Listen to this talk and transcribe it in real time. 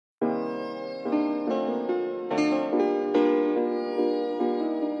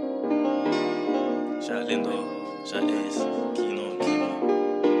Shout Lindo, shout Ace, Kino.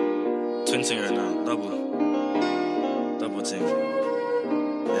 Twin thing right now, double thing.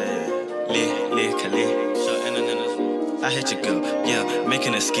 Yeah, Kali. Shout N as well. I hit your girl, yeah,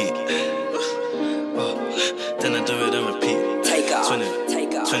 making a Skeete. Then I do it and repeat. Twin it,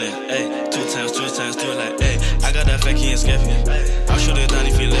 ayy, two times, do it like, ayy. I got that Fecky and Skeete. I'll shoot it down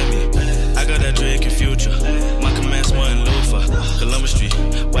if you let me. I got that Drake and Future. My command's more in Loafer. Columbus Street,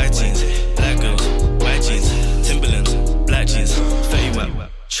 white teens, black girls, white jeans, Timberlands, black jeans, Fetty Wap.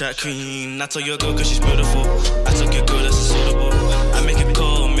 Track queen, I told your girl cause she's beautiful. I took your girl that's suitable. I make it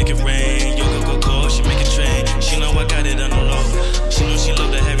cold, make it rain. Your girl go cold, she make it train. She know I got it on the low. She know she love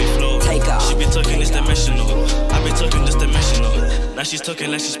the heavy flow. She be talking this dimensional. I be talking this dimensional. Now she's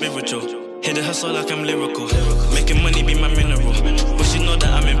talking like she's spiritual. Hit the hustle like I'm lyrical. Making money be my mineral. But she know that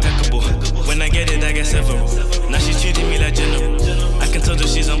I'm impeccable. When I get it, I get several. Now she's treating me like general. I can tell that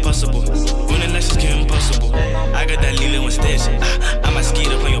she's impossible. Running like she's Kim Impossible. I got that Lilo on stage. I might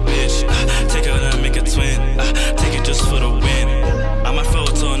Skeete up on your bitch. Take her down, make a twin. Take it just for the win. I might throw a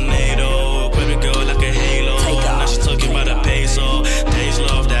tornado. Baby girl like a halo. Now she's talking about a peso. Days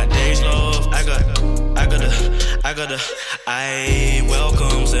love, that days love. I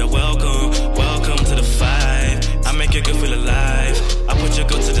welcome, say welcome to the fight. I make your girl feel alive. I put your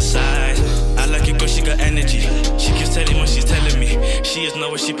girl to the side. I like your girl, she got energy. She keeps telling what she's telling me. She is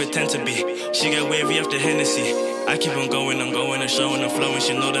not what she pretend to be. She get wavy after Hennessy. I keep on going and showing and flowing.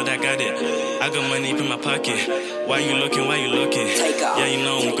 She know that I got it. I got money in my pocket. Why you looking? Yeah, you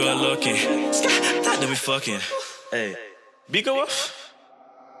know I'm good looking. That we fucking. Hey, beat go off.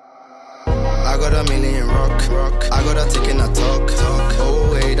 I got a million rock. I got her taking a talk. Oh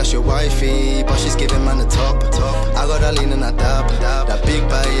wait, that's your wifey, but she's giving man the top. I got her leaning a dab. That big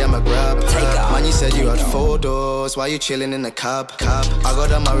body I'ma grab. Man, you said you had 4 doors. Why you chilling in the cab? I got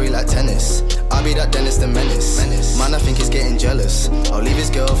her marry like tennis. I'll be that Dennis the Menace. Man, I think he's getting jealous. I'll leave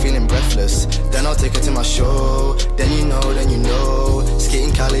his girl feeling breathless. Then I'll take her to my show. Then you know.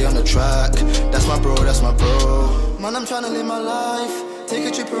 Skating Cali on the track. That's my bro. Man, I'm trying to live my life. Take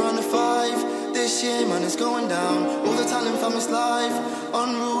a trip around the 5. This year, man, it's going down. All the talent from this life.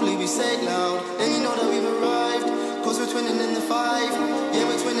 Unruly, we say it loud. Then you know that we've arrived. Cause we're twinning in the 5. Yeah,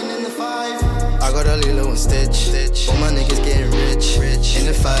 we're twinning in the 5. I got a Lilo and Stitch. All my niggas getting rich. In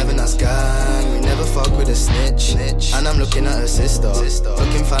the 5 and that's gang. We never fuck with a snitch. And I'm looking at her sister.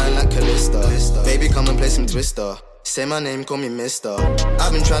 Looking fine like Calista. Baby, come and play some Twister. Say my name, call me Mister.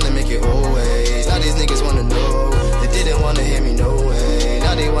 I've been trying to make it always. Now these niggas wanna know. They didn't wanna hear me, no way.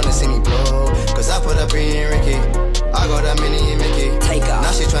 Now they wanna see me blow. Cause I put up in Ricky. I got that mini Mickey.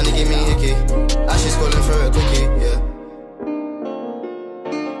 Now she trying to give me hickey. Now she's calling for a quickie, yeah.